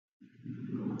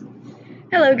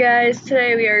Hello guys,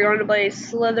 today we are going to play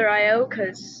Slither.io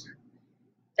because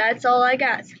that's all I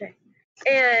got today.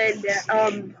 And,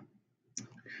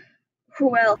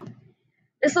 well,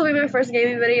 this will be my first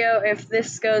gaming video. If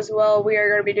this goes well, we are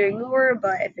going to be doing more,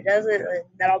 but if it doesn't, then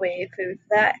that'll be food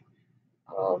for that.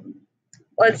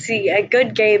 Let's see, a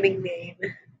good gaming name.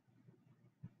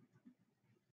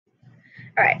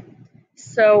 Alright,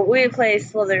 so we play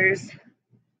Slithers.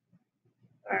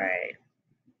 Alright.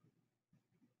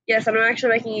 Yes, I'm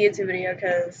actually making a YouTube video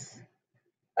because,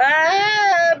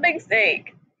 big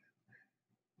snake.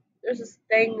 There's this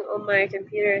thing on my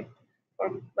computer,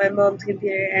 or my mom's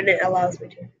computer, and it allows me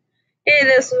to. Hey,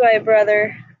 this is my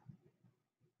brother.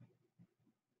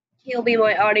 He'll be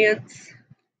my audience.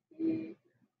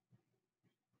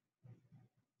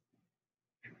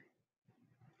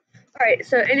 Alright,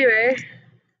 so anyway,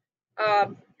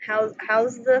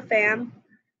 how's the fam?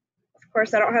 Of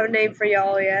course, I don't have a name for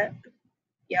y'all yet.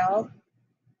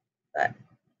 But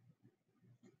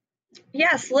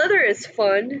yeah, Slither is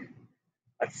fun.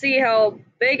 Let's see how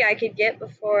big I can get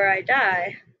before I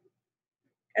die.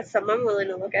 That's something I'm willing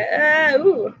to look at.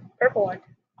 Ooh, purple one.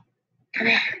 Come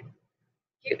here.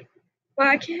 Cute.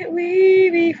 Why can't we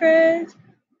be friends?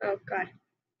 Oh god.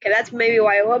 Okay, that's maybe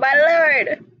why. Oh my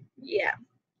lord. Yeah.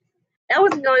 That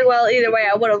wasn't going well either way.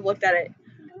 I would have looked at it.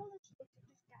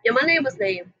 Yeah, my name was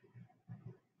Name.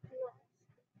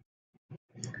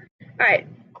 Alright.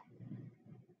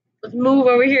 Let's move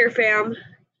over here, fam.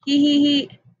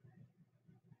 Hee.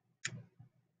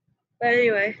 But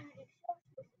anyway.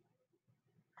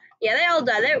 Yeah, they all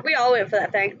died. We all went for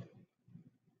that thing.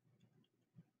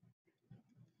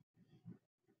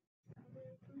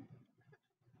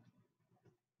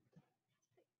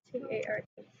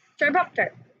 T-A-R-T. Sorry,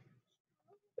 Pop-Tart.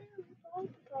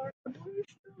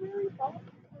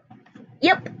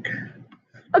 Yep.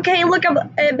 Okay, look,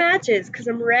 it matches because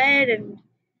I'm red and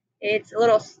it's a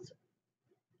little.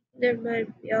 Never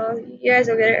mind, y'all. You guys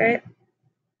will get it, right?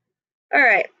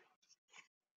 Alright.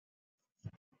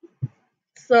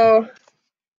 So,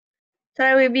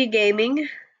 today we be gaming.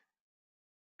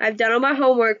 I've done all my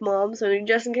homework, Mom, so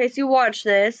just in case you watch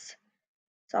this,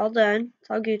 it's all done. It's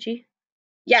all Gucci.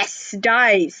 Yes,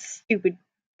 dice, stupid.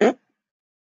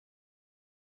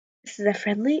 This is a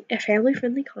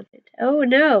family-friendly content. Oh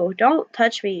no, don't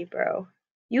touch me, bro.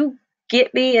 You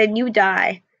get me and you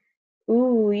die.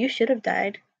 Ooh, you should have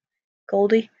died,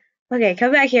 Goldie. Okay,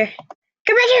 come back here.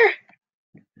 Come back here!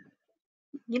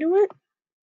 You know what?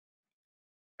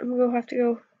 I'm gonna have to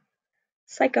go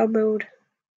psycho mode.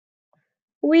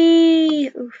 Wee!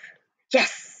 Oof.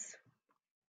 Yes!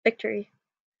 Victory.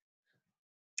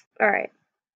 Alright.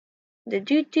 The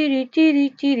do do do do do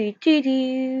do do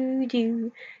do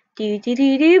do do do do do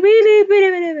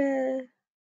do.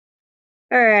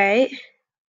 Alright.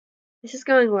 This is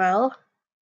going well,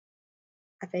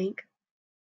 I think.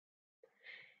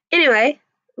 Anyway.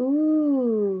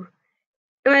 Ooh.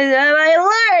 My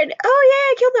lord! Oh yeah,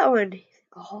 I killed that one.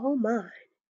 All mine.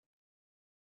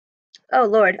 Oh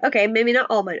lord. Okay, maybe not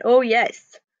all mine. Oh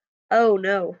yes. Oh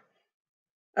no.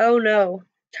 Oh no.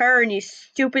 Turn, you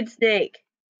stupid snake.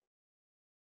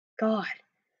 God.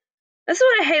 That's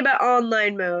what I hate about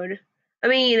online mode. I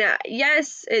mean,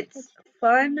 yes, it's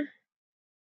fun.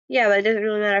 Yeah, but it doesn't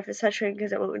really matter if it's touchscreen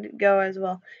because it won't go as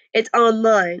well. It's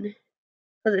online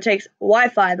because it takes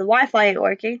Wi-Fi. The Wi-Fi ain't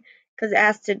working because it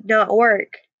has to not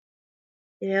work.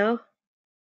 You know?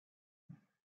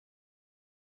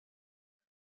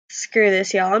 Screw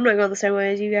this, y'all. I'm not going the same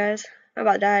way as you guys. I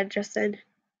about died just then.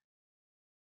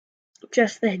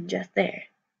 Just there.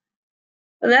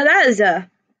 Well, that is a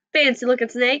fancy looking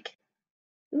snake.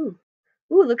 Ooh.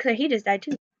 Ooh, look at he just died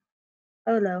too.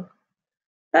 Oh no.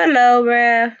 Hello,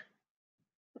 bruh.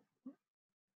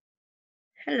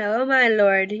 Hello, my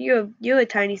lord. You're a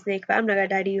tiny snake, but I'm not gonna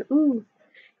die to you. Ooh.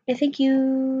 Yeah, thank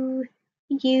you.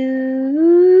 Thank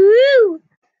you.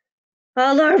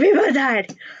 Oh lord, people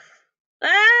died.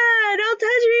 Ah, don't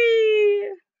touch me.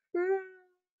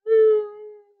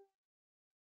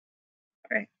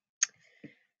 Alright.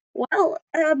 Well,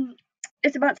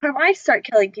 it's about time I start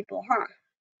killing people, huh?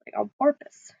 Like on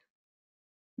purpose.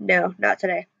 No, not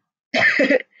today.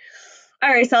 I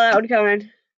already saw that one coming.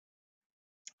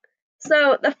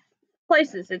 So the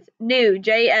places, it's new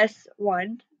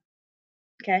JS1.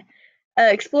 Okay.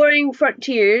 Exploring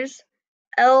Frontiers,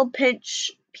 L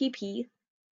Pinch PP.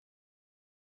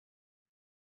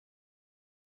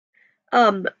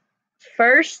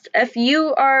 First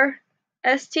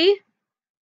FURST.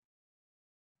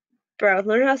 Bro,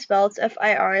 learn how to spell it's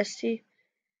FIRST.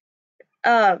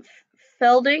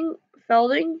 Felding.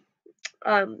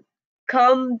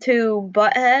 Come to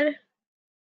Butthead.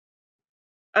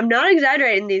 I'm not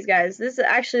exaggerating these guys. This is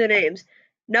actually the names.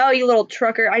 No, you little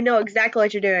trucker. I know exactly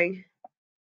what you're doing.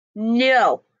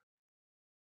 No.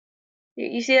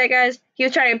 You see that, guys? He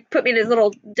was trying to put me in his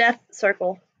little death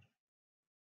circle.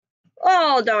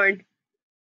 Oh, darn.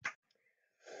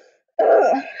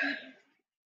 Ugh.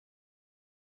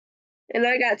 And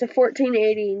I got to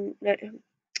 1489.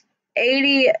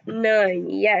 89.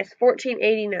 Yes,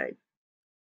 1489.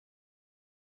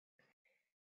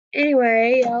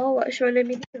 Anyway, y'all, what should I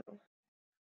be doing?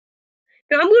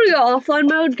 No, I'm gonna go offline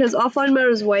mode because offline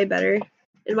mode is way better,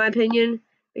 in my opinion.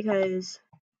 Because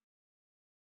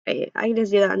I can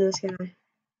just do that on this guy.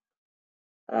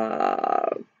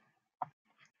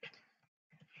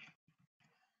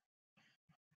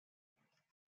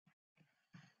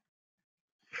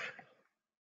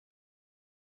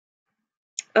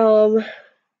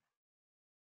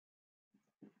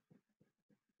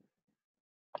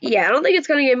 Yeah, I don't think it's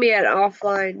gonna give me an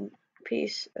offline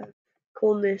piece of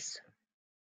coolness.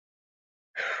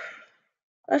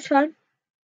 That's fine.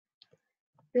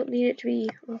 You don't need it to be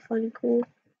offline and cool.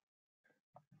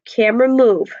 Camera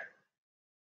move.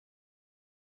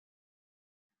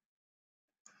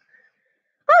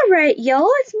 Alright, y'all,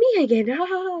 it's me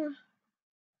again.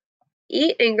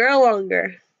 Eat and grow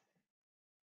longer.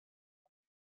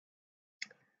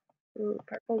 Ooh,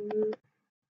 purple move.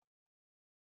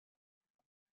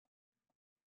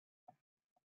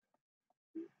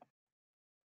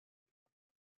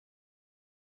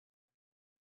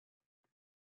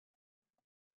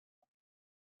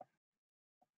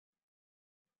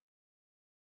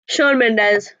 Shawn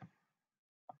Mendes.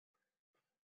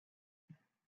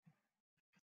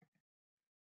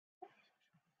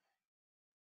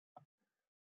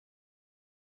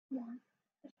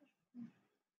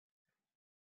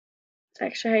 It's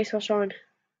actually how you spell Shawn.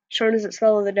 Shawn isn't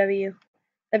spelled with a W.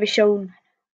 That'd be shown.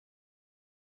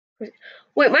 Wait,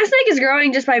 my snake is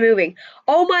growing just by moving.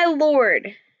 Oh my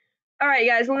lord. Alright,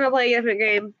 guys, we're gonna play a different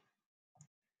game.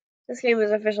 This game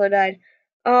has officially died.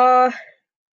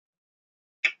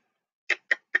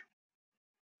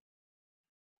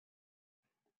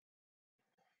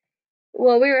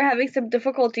 Well, we were having some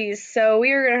difficulties, so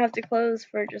we are gonna have to close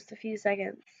for just a few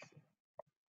seconds.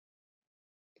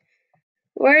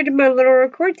 Where did my little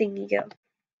record thingy go?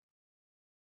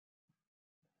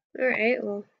 Alright,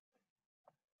 well.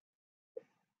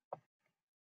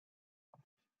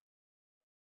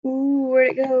 Ooh,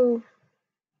 where'd it go?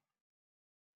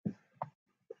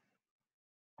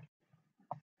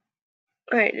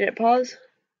 Alright, did it pause?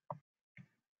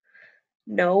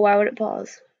 No, why would it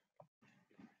pause?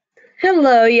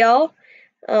 Hello, y'all.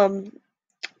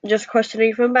 Just questioning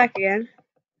if I'm back again.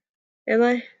 Am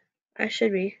I? I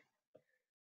should be.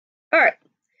 Alright,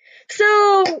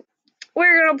 so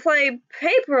we're gonna play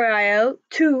Paper.io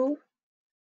 2.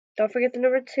 Don't forget the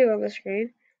number 2 on the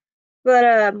screen.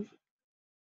 But,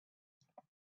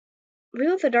 we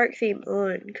want the dark theme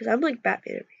on, because I'm like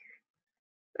Batman over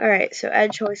here. Alright, so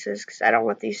add choices, because I don't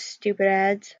want these stupid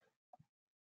ads.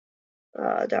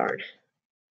 Oh, darn.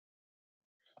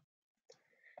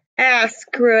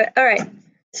 Screw it. Alright,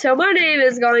 so my name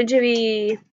is going to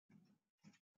be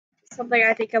something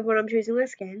I think of when I'm choosing my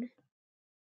skin.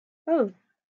 Oh.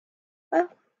 Oh.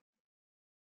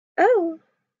 Oh.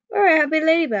 Alright, I'll be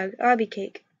Ladybug. I'll be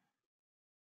Cake.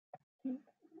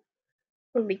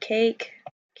 I'll be Cake.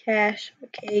 Cash.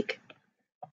 Cake.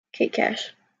 Cake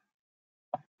Cash.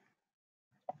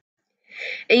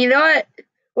 And you know what?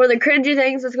 One of the cringy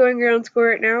things that's going around school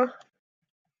right now?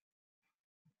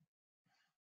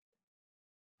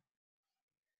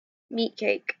 Meat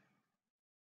Cake.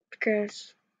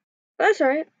 Because that's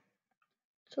alright.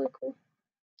 It's really cool.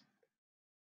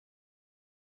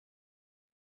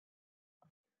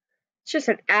 It's just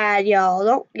an ad, y'all.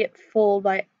 Don't get fooled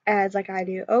by ads like I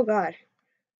do. Oh god.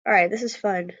 Alright, this is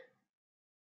fun.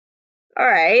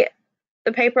 Alright.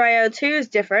 The Paper.io 2 is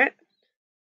different.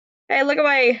 Hey, look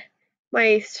at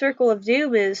my circle of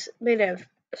doom is made of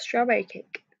strawberry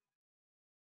cake.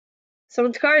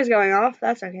 Someone's car is going off.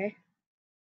 That's okay.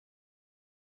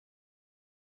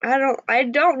 I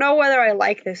don't know whether I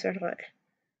like this or not.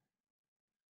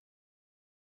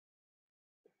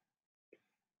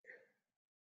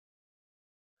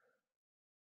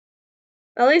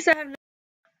 At least I have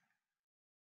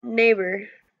neighbor.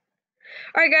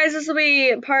 Alright guys, this will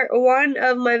be part 1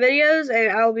 of my videos,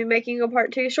 and I will be making a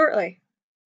part 2 shortly.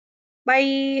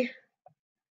 Bye!